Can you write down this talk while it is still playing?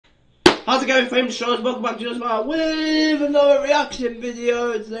How's it going, famous shows? Welcome back to Just Smile with another reaction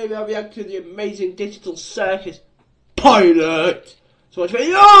video. Today we are reacting to the amazing digital circus pilot. So watch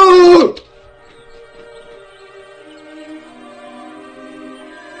video. Oh.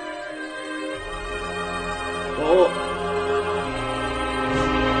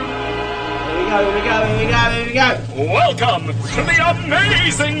 Here we go. Welcome to the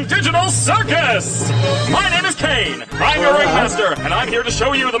amazing digital circus! My name is Kane. I'm your ringmaster, and I'm here to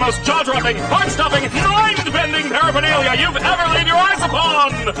show you the most jaw-dropping, heart-stopping, mind-bending paraphernalia you've ever laid your eyes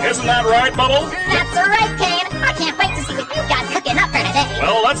upon! Isn't that right, Bubble? That's right, Kane. I can't wait to see what you got cooking up for today.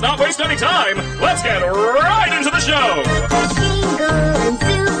 Well, let's not waste any time. Let's get right into the show! Jingle and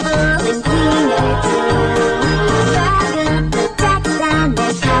Super and Peanuts. Back up the tax and the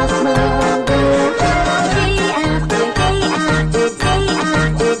house mobile.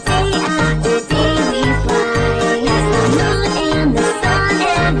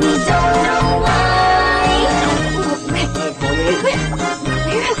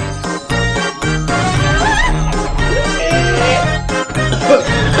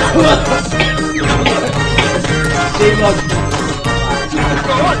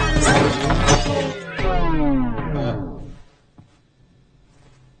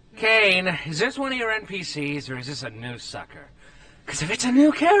 Kane, is this one of your NPCs or is this a new sucker? Because if it's a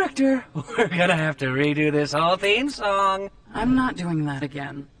new character, we're gonna have to redo this whole theme song. I'm not doing that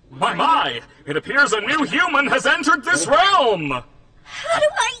again. My! It appears a new human has entered this realm! How do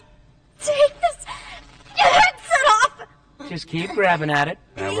I take this headset off? Just keep grabbing at it.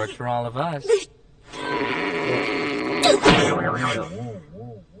 That worked for all of us.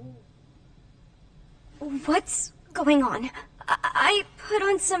 What's going on? I put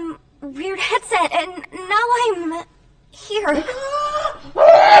on some weird headset and now I'm here.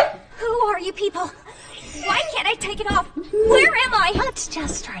 Who are you people? Why can't I take it off? Where am I? Let's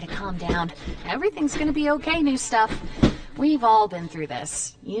just try to calm down. Everything's gonna be okay, new stuff. We've all been through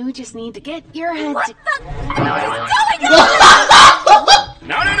this. You just need to get your head What to... the is going on?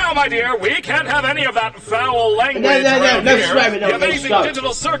 No, my dear. We can't have any of that foul language around No, here. swearing, The amazing stop.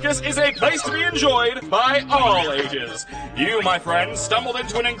 digital circus is a place to be enjoyed by all ages. You, my friend, stumbled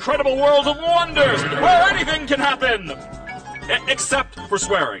into an incredible world of wonders where anything can happen. Except for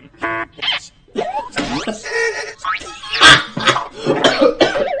swearing.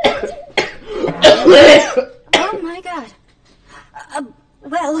 Oh my god.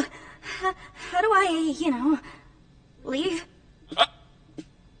 Well, how do I, leave?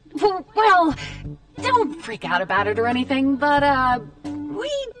 Well, don't freak out about it or anything, but, we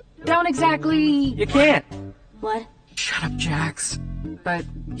don't exactly... You can't. What? Shut up, Jax. But,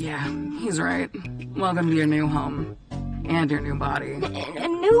 yeah, he's right. Welcome to your new home. And your new body. A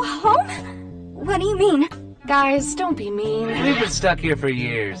new home? What do you mean? Guys, don't be mean. We've been stuck here for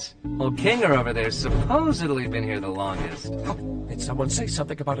years. Old Kinger over there's supposedly been here the longest. Oh, did someone say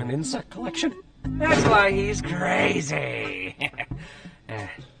something about an insect collection? That's why he's crazy.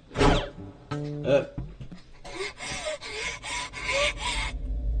 Oh,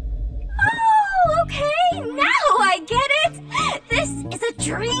 okay, now I get it! This is a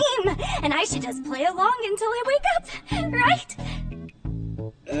dream, and I should just play along until I wake up, right?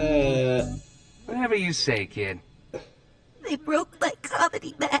 Whatever you say, kid. They broke my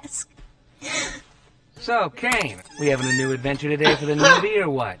comedy mask. So, Kane, we having a new adventure today for the newbie or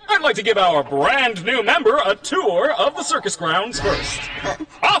what? I'd like to give our brand new member a tour of the circus grounds first.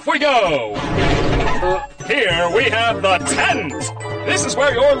 Off we go! Here we have the tent. This is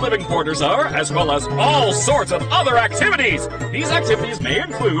where your living quarters are, as well as all sorts of other activities. These activities may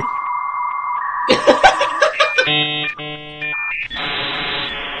include...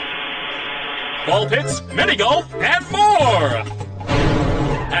 ball pits, mini golf, and more!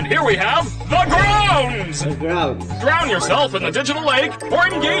 And here we have the grounds! Drown yourself in the digital lake or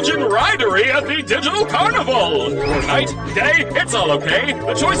engage in ridery at the digital carnival! Night, day, it's all okay.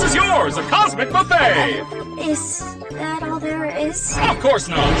 The choice is yours, a cosmic buffet! Is that all there is? Of course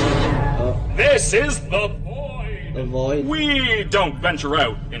not! This is the void! The void? We don't venture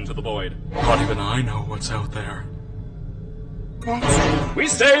out into the void. But even I know what's out there. We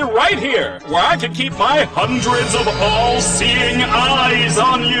stay right here, where I can keep my hundreds of all-seeing eyes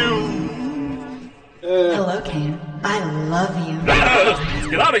on you! Hello, Kane. I love you. Let's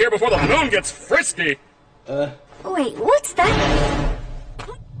get out of here before the moon gets frisky! Wait, what's that?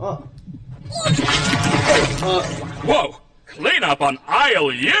 Whoa! Clean up on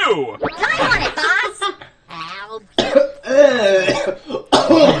aisle U! I'm on it, boss! Ow.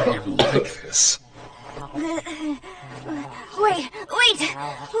 I like this. Wait!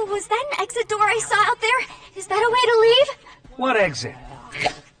 Was that an exit door I saw out there? Is that a way to leave? What exit?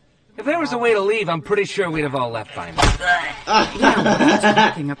 If there was a way to leave, I'm pretty sure we'd have all left by now. Yeah, what are you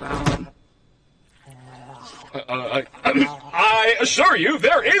talking about? I assure you,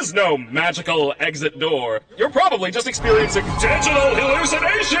 there is no magical exit door. You're probably just experiencing digital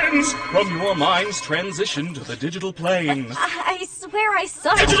hallucinations from your mind's transition to the digital plane. I swear I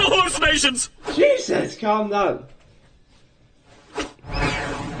saw it. Digital hallucinations! Jesus, calm down.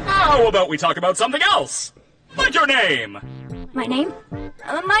 How about we talk about something else? Like your name. My name?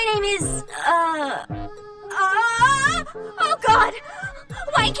 My name is, oh God!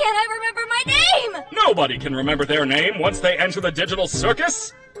 Why can't I remember my name? Nobody can remember their name once they enter the digital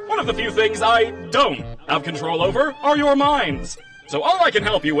circus. One of the few things I don't have control over are your minds. So all I can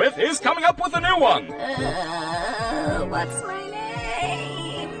help you with is coming up with a new one. What's my name?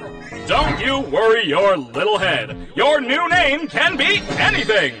 Don't you worry your little head. Your new name can be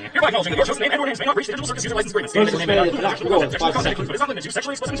anything. Hereby acknowledging that your chosen name and your names may not breach the digital circus user license agreement. Stating that your name may not include actual content but is not limited to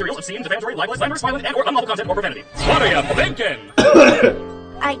sexually explicit materials, obscene, defamatory, libelous, slanderous, violent, and/or unlawful content or profanity. What are you thinking?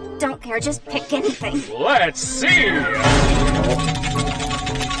 I don't care, just pick anything. Let's see.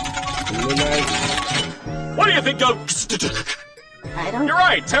 What do you think of? I don't... You're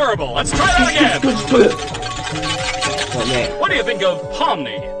right, terrible. Let's try that again. What do you think of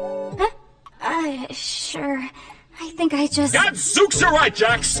Pomni? Sure. I think I just... Gadzooks, you're right,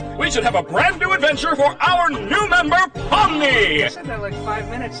 Jax. We should have a brand new adventure for our new member, Pomni. I said that like 5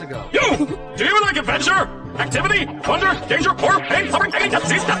 minutes ago. You! Do you like adventure? Activity? Wonder? Danger? Horror? Pain? Suffering? Agony? Death?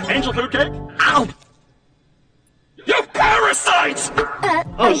 Disease? Death? Angel food cake? Ow! You parasites!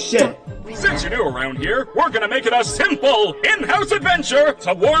 Oh shit. Since you're new around here, we're gonna make it a simple in-house adventure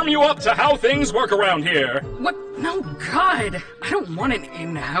to warm you up to how things work around here. What? No, God. I don't want an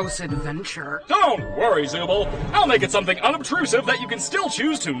in-house adventure. Don't worry, Zooble. I'll make it something unobtrusive that you can still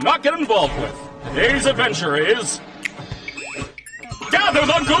choose to not get involved with. Today's adventure is... Gather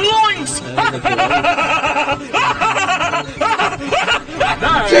the gloinks!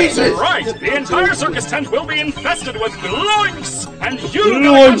 That's Jesus! right! The entire circus tent will be infested with gloinks! And you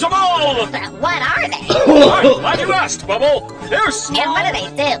gotta catch them all! What are they? I'm glad you asked, Bubble! They're small... And what do they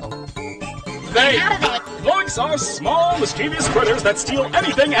do? How do they... Gloinks are small, mischievous critters that steal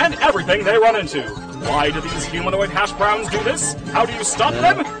anything and everything they run into. Why do these humanoid hash browns do this? How do you stop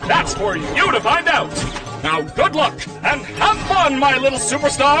them? That's for you to find out! Now, good luck, and have fun, my little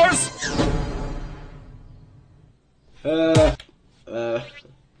superstars!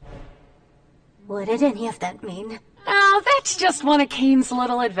 What did any of that mean? Oh, that's just one of Kane's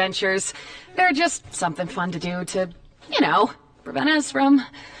little adventures. They're just something fun to do to, you know, prevent us from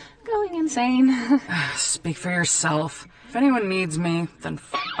going insane. Speak for yourself. If anyone needs me, then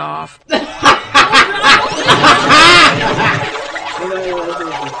f*** off.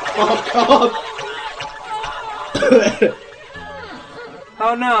 Fuck off.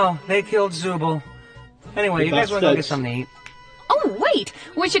 Oh no, they killed Zooble. Anyway, you guys want to go get something to eat? Oh, wait!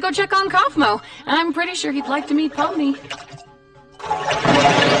 We should go check on Kaufmo. I'm pretty sure he'd like to meet Pomni.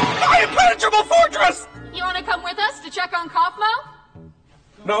 My impenetrable fortress! You want to come with us to check on Kaufmo?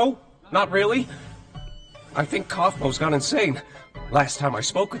 No, not really. I think Kaufmo's gone insane. Last time I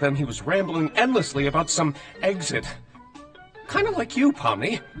spoke with him, he was rambling endlessly about some exit. Kind of like you,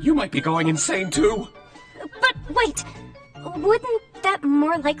 Pomni. You might be going insane too. But wait, wouldn't that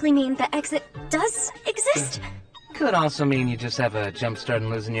more likely mean the exit does exist? Could also mean you just have a jump start and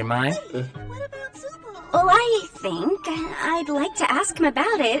losing your mind. Well, I think I'd like to ask him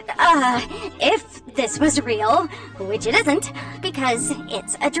about it, if this was real, which it isn't, because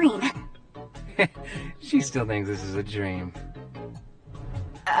it's a dream. She still thinks this is a dream.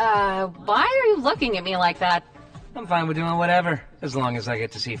 Why are you looking at me like that? I'm fine with doing whatever, as long as I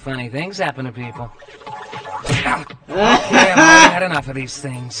get to see funny things happen to people. Okay, I've already had enough of these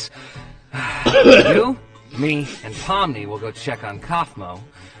things. You, me, and Pomni will go check on Kaufmo,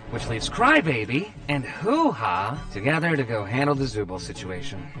 which leaves Crybaby and Hoo-Ha together to go handle the Zooble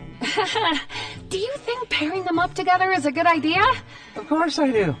situation. Do you think pairing them up together is a good idea? Of course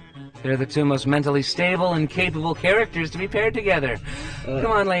I do. They're the two most mentally stable and capable characters to be paired together.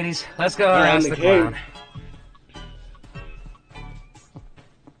 Come on, ladies, let's go harass the clown.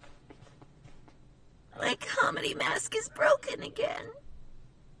 My comedy mask is broken again.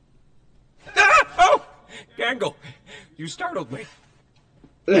 Ah! Oh! Gangle, you startled me.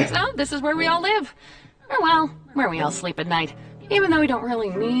 So, this is where we all live. Or, well, where we all sleep at night. Even though we don't really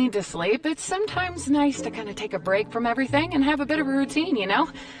need to sleep, it's sometimes nice to kind of take a break from everything and have a bit of a routine, you know?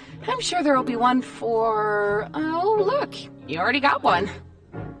 I'm sure there will be one for... Oh, look, you already got one.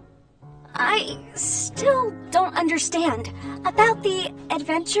 I still don't understand. About the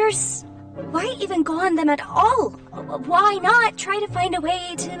adventures? Why even go on them at all? Why not try to find a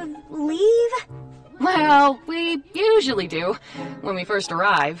way to leave? Well, we usually do when we first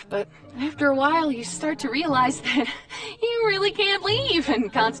arrive, but after a while you start to realize that you really can't leave,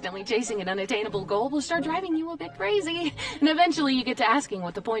 and constantly chasing an unattainable goal will start driving you a bit crazy. And eventually you get to asking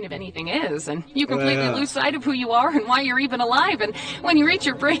what the point of anything is, and you completely lose sight of who you are and why you're even alive, and when you reach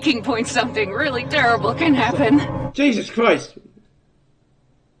your breaking point, something really terrible can happen. Jesus Christ.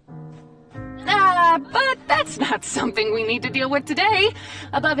 But that's not something we need to deal with today.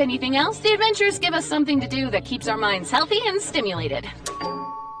 Above anything else, the adventures give us something to do that keeps our minds healthy and stimulated.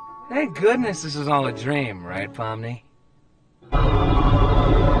 Thank goodness this is all a dream, right, Pomni?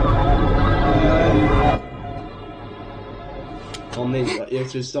 Pomni, you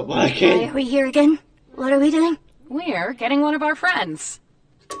have to stop working. Why are we here again? What are we doing? We're getting one of our friends.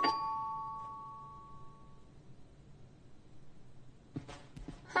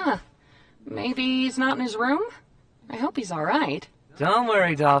 Huh. Maybe he's not in his room? I hope he's alright. Don't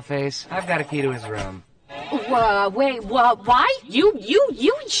worry, Dollface. I've got a key to his room. Wait, why? You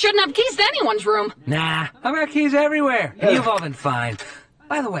shouldn't have keys to anyone's room. Nah, I've got keys everywhere, and you've all been fine.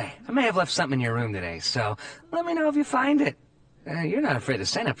 By the way, I may have left something in your room today, so let me know if you find it. You're not afraid of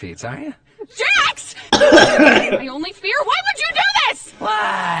centipedes, are you? Jax! My only fear? Why would you do this?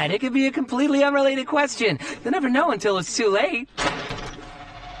 What? It could be a completely unrelated question. You'll never know until it's too late.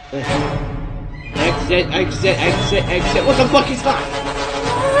 Exit. What the fuck is that?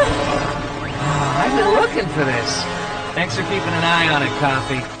 I've been looking for this. Thanks for keeping an eye on it,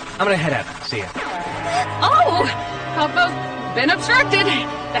 Coffee. I'm gonna head out. See ya. Oh! Combo's been obstructed.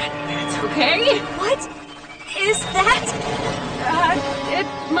 That's okay. What is that? It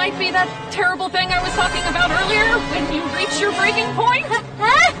might be that terrible thing I was talking about earlier when you reach your breaking point.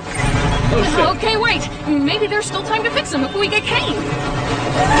 Okay, wait. Maybe there's still time to fix them if we get Kane.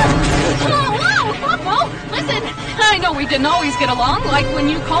 Whoa! Listen, I know we didn't always get along, like when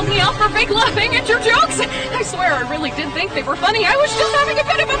you called me out for fake laughing at your jokes. I swear I really did think they were funny. I was just having a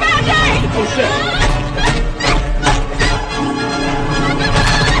bit of a bad day. Oh shit.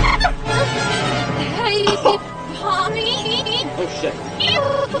 Hey, Pomni. Oh shit.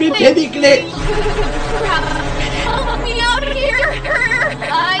 Be penny glitch. Help me out of here.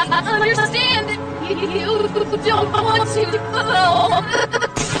 I understand. You don't want to go.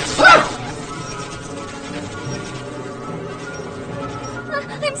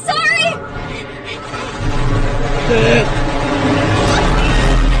 I'm sorry! Shit.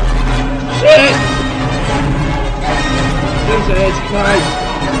 Jesus Christ.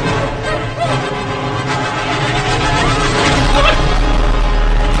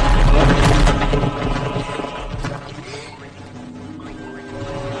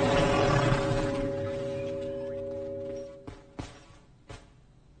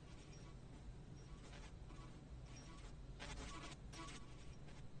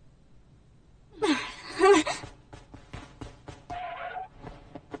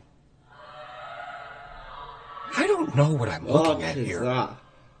 I don't know what I'm looking at here. That?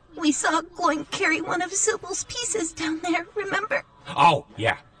 We saw Gloin carry one of Zubal's pieces down there, remember? Oh,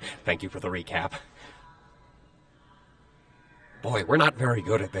 yeah. Thank you for the recap. Boy, we're not very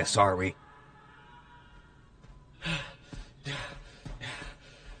good at this, are we?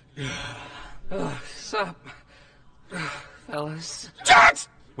 Sup, fellas? Jax!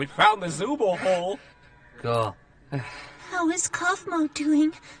 We found the Zubal hole. Cool. How is Kaufmo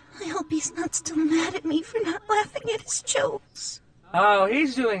doing? I hope he's not still mad at me for not laughing at his jokes. Oh,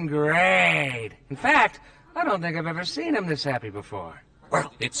 he's doing great. In fact, I don't think I've ever seen him this happy before.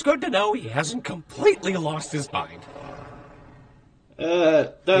 Well, it's good to know he hasn't completely lost his mind. He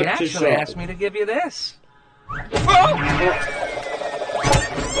actually asked me to give you this.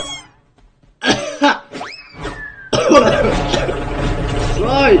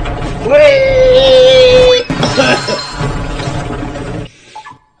 Right! Wait!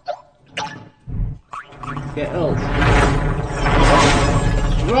 Get else.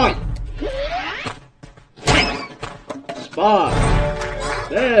 Right! Spark!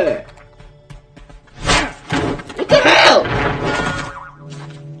 There! What the hell?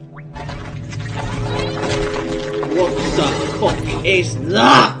 What the fuck is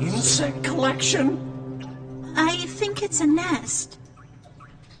that? Insect collection? I think it's a nest.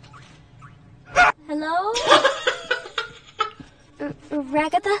 Hello?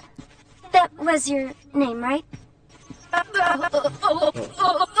 Ragatha? That was your name, right?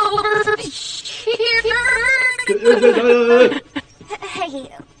 Hey,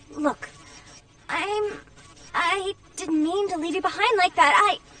 look. I didn't mean to leave you behind like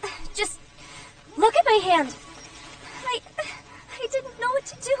that. Just look at my hand. I didn't know what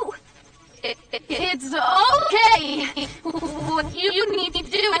to do. It's okay. What you need to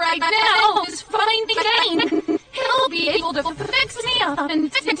do right now is find Kane. He'll be able to fix me up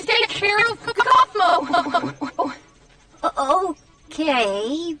and take care of Kaufmo.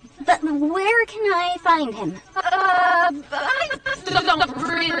 Okay, but where can I find him? I don't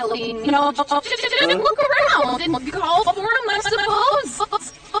really know. Just look around and call for him, I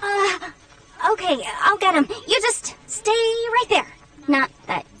suppose. Okay, I'll get him. You just stay right there. Not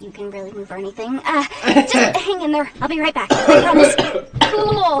that you can really move or anything. Just hang in there. I'll be right back. I promise.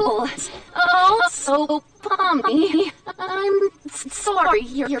 Cool. Oh, so Pomni, I'm sorry.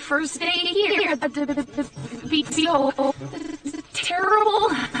 Your first day here, the BTO,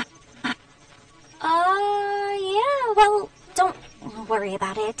 terrible. Yeah. Well, don't worry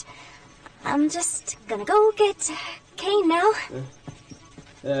about it. I'm just gonna go get Kane now.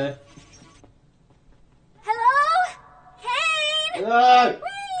 Hello, Kane. Hello. We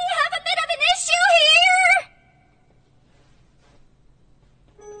have a bit of an issue here.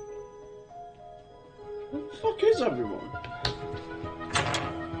 Where the fuck is everyone?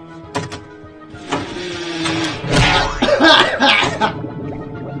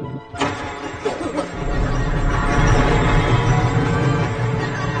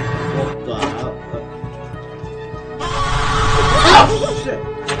 What the hell? Oh shit!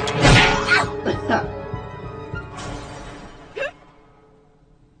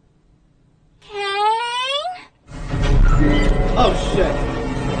 Kane? Oh shit!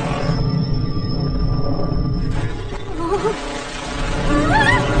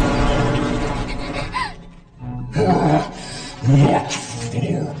 What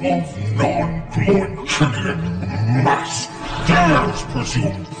form of non-blood killing mass dares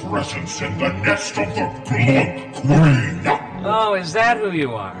presume presence in the nest of the Blood Queen? Oh, is that who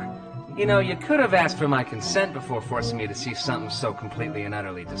you are? You know, you could have asked for my consent before forcing me to see something so completely and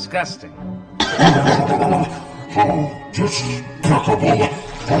utterly disgusting. How despicable!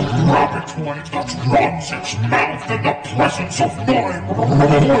 A rabbitoid that runs its mouth in the presence of my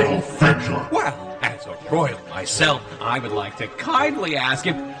royal figure! Well, as a royal myself, I would like to kindly ask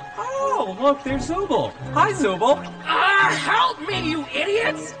if... Oh, look, there's Zubul. Hi, Zubul. Help me, you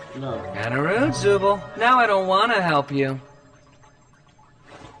idiots! No. Kinda rude, Zubul. Now I don't want to help you.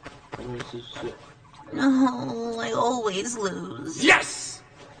 Where's this shit? No, I always lose. Yes!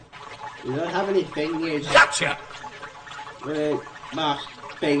 You don't have any fingers. Gotcha! Red, mask,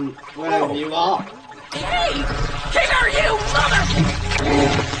 thing, wherever you are. Hey! King, are you, mother...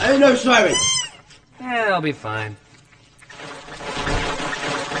 Ain't no swearing! Yeah, I'll be fine.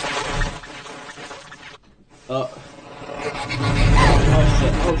 Oh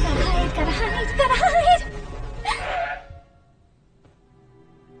shit, oh shit. Gotta hide.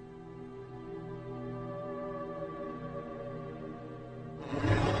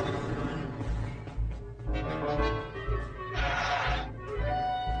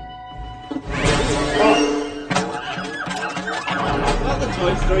 Not the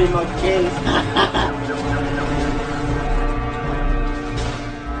Toy Story monkeys.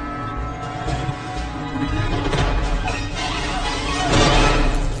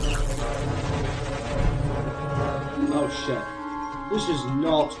 Oh shit. This is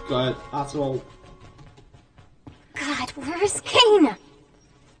not good at all. God, where's Kane?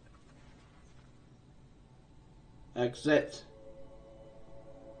 Exit.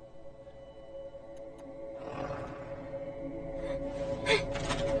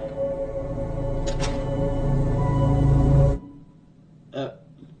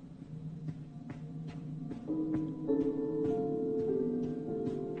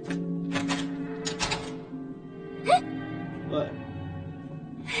 What?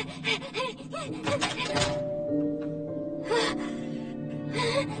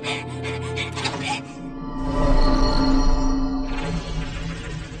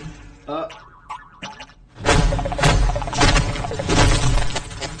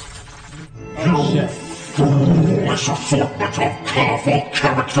 Foolish assortment of colorful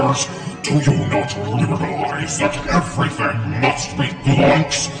characters! Do you not realize that everything must be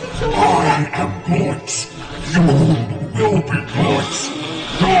blanks? I am blanks. You will be blanks.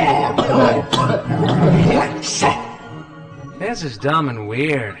 God will be blanks. This is dumb and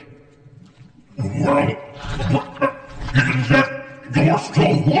weird. Well, yet you're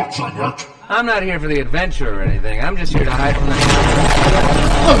still watching it. I'm not here for the adventure or anything. I'm just here to hide from the...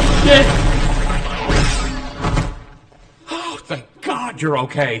 Oh shit! Thank God you're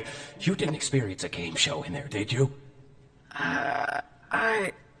okay. You didn't experience a game show in there, did you?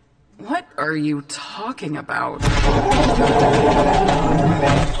 What are you talking about?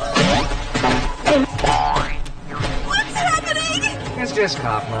 What's happening? It's just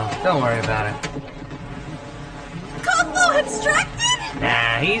Kaufmo. Don't worry about it. Kaufmo abstracted?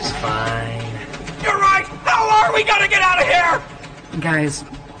 Nah, he's fine. You're right! How are we gonna get out of here? Guys,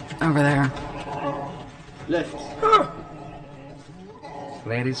 over there. Left.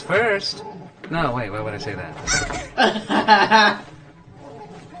 Ladies first. No, wait, why would I say that?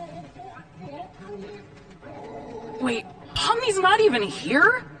 Wait, Pomni's not even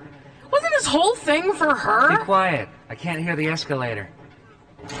here? Wasn't this whole thing for her? Be quiet. I can't hear the escalator.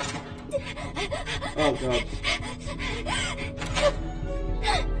 Oh god.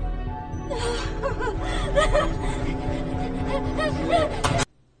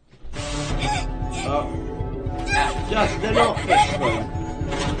 Oh. Just the office one.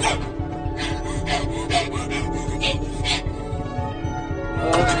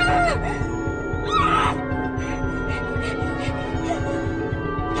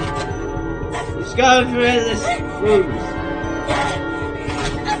 Let's go through this rooms.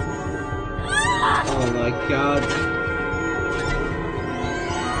 Oh my god.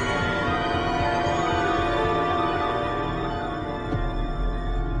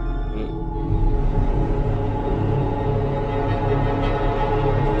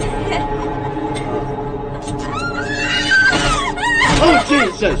 Oh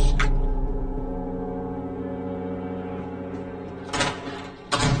Jesus!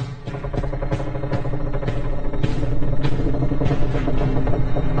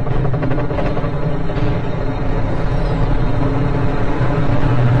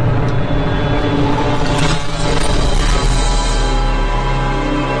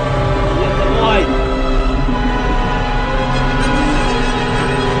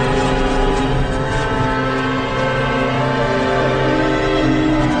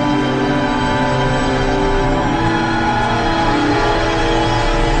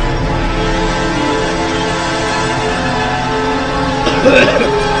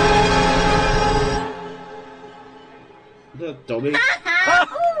 Dummy.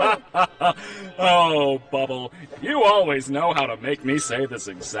 Oh, Bubble, you always know how to make me say this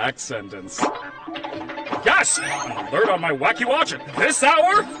exact sentence. Yes! An alert on my Wacky Watch at this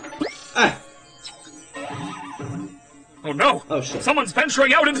hour? Oh no! Oh shit. Someone's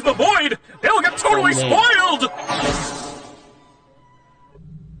venturing out into the void! They'll get totally spoiled!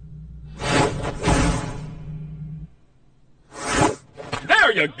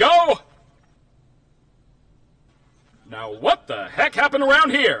 There you go! Now what the heck happened around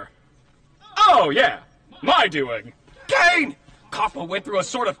here? Oh yeah, my doing. Kane! Kaufmo went through a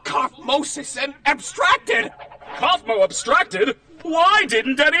sort of Kaufmosis and abstracted! Kaufmo abstracted? Why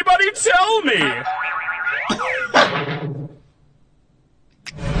didn't anybody tell me?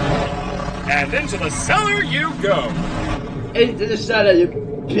 And into the cellar you go. Into the cellar, you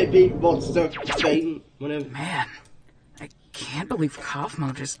pippy monster thing. Whatever. Man, I can't believe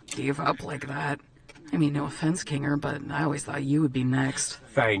Kaufmo just gave up like that. I mean, no offense, Kinger, but I always thought you would be next.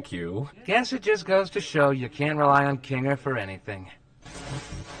 Thank you. Guess it just goes to show you can't rely on Kinger for anything.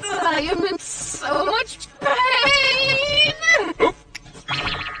 I am in so much pain!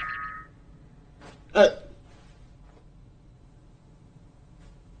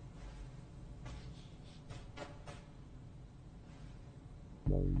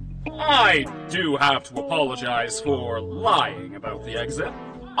 I do have to apologize for lying about the exit.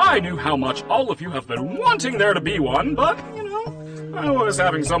 I knew how much all of you have been wanting there to be one, but, you know, I was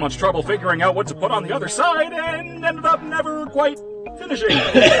having so much trouble figuring out what to put on the other side and ended up never quite finishing.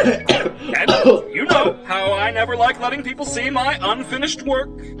 And you know how I never like letting people see my unfinished work,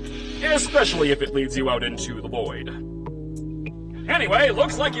 especially if it leads you out into the void. Anyway,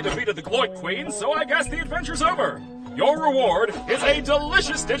 looks like you defeated the Gloit Queen, so I guess the adventure's over. Your reward is a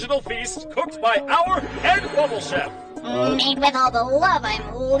delicious digital feast cooked by our head bubble chef. Made with all the love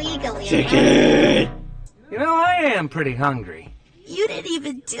I'm legally Chicken! You know, I am pretty hungry. You didn't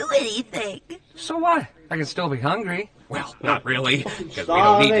even do anything. So what? I can still be hungry. Well, not really, because we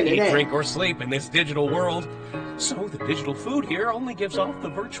don't need to eat, drink, or sleep in this digital world. So the digital food here only gives off the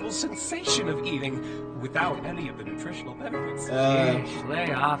virtual sensation of eating, without any of the nutritional benefits. Yeesh,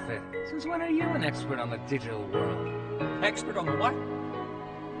 lay off it. Since when are you an expert on the digital world? Expert on the what?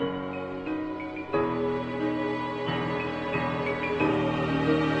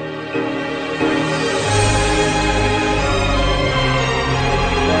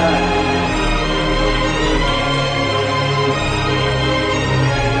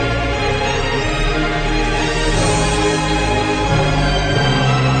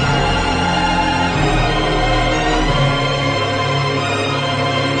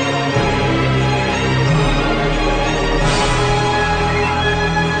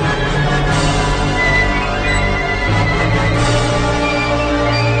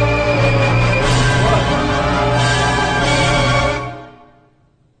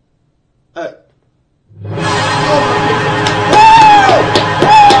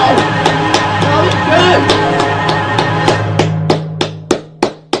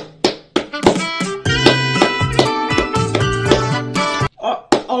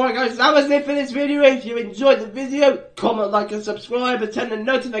 Alright guys, that was it for this video. If you enjoyed the video, comment, like and subscribe and turn the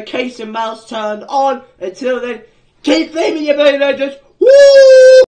notification bells turned on. Until then, keep flaming your belly legends. Woo!